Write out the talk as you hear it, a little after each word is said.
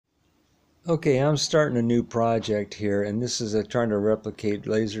Okay, I'm starting a new project here, and this is trying to replicate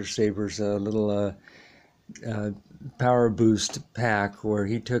Lasersaber's little uh, power boost pack, where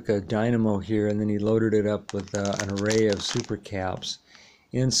he took a dynamo here and then he loaded it up with an array of super caps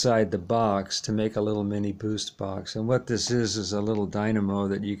inside the box to make a little mini boost box. And what this is a little dynamo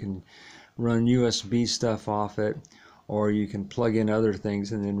that you can run USB stuff off it, or you can plug in other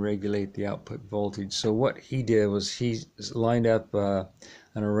things and then regulate the output voltage. So what he did was he lined up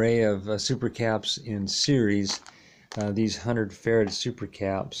an array of super caps in series, these 100 farad super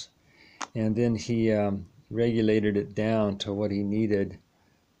caps, and then he regulated it down to what he needed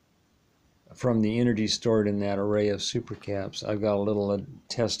from the energy stored in that array of super caps. I've got a little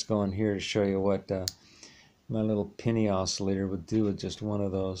test going here to show you what my little penny oscillator would do with just one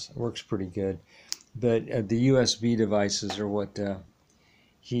of those. It works pretty good. But the USB devices are what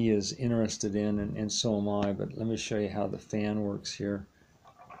he is interested in, and so am I. But let me show you how the fan works here.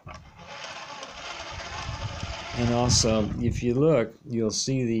 And also, if you look, you'll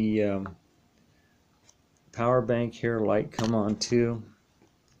see the power bank here light come on too.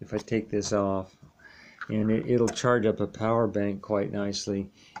 If I take this off, and it'll charge up a power bank quite nicely.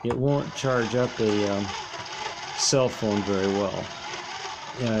 It won't charge up a cell phone very well.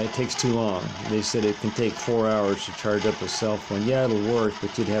 It takes too long. They said it can take 4 hours to charge up a cell phone. Yeah, it'll work,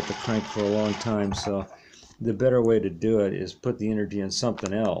 but you'd have to crank for a long time. So the better way to do it is put the energy in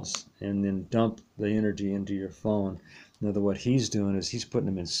something else and then dump the energy into your phone. Now, what he's doing is he's putting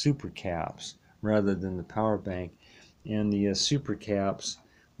them in super caps rather than the power bank. And the super caps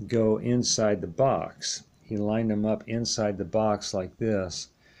go inside the box. He lined them up inside the box like this.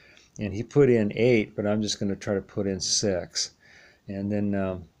 And he put in 8, but I'm just going to try to put in 6. And then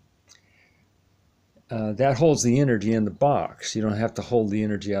that holds the energy in the box. You don't have to hold the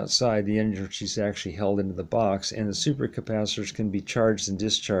energy outside. The energy is actually held into the box, and the supercapacitors can be charged and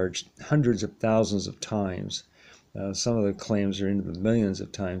discharged hundreds of thousands of times. Some of the claims are into the millions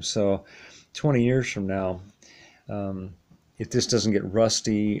of times. So 20 years from now, if this doesn't get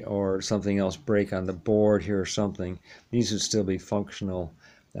rusty or something else break on the board here or something, these would still be functional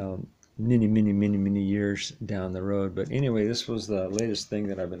many years down the road. But anyway, this was the latest thing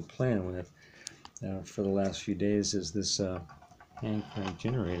that I've been playing with for the last few days, is this hand crank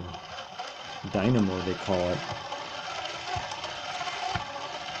generator, dynamo they call it.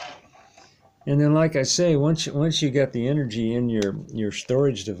 And then, like I say, once you get the energy in your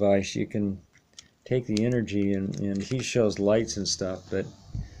storage device, you can take the energy, and he shows lights and stuff, but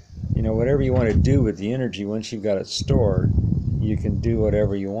you know, whatever you want to do with the energy, once you've got it stored, you can do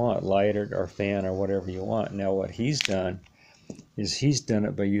whatever you want, light it or fan or whatever you want. Now what he's done is he's done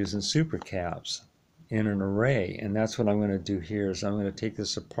it by using super caps in an array, and that's what I'm going to do here. Is I'm going to take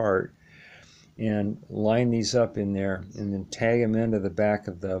this apart and line these up in there and then tag them into the back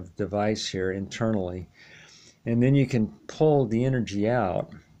of the device here internally, and then you can pull the energy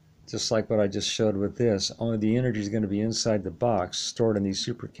out just like what I just showed with this, only the energy is going to be inside the box stored in these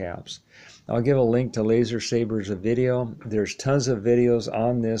super caps. I'll give a link to Lasersaber's video. There's tons of videos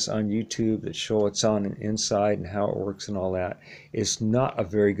on this on YouTube that show what's on inside and how it works and all that. It's not a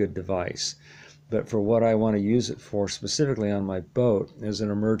very good device, but for what I want to use it for, specifically on my boat, is an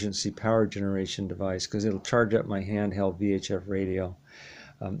emergency power generation device, because it'll charge up my handheld VHF radio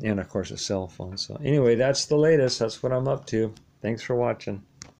and of course a cell phone. So anyway, that's the latest. That's what I'm up to. Thanks for watching.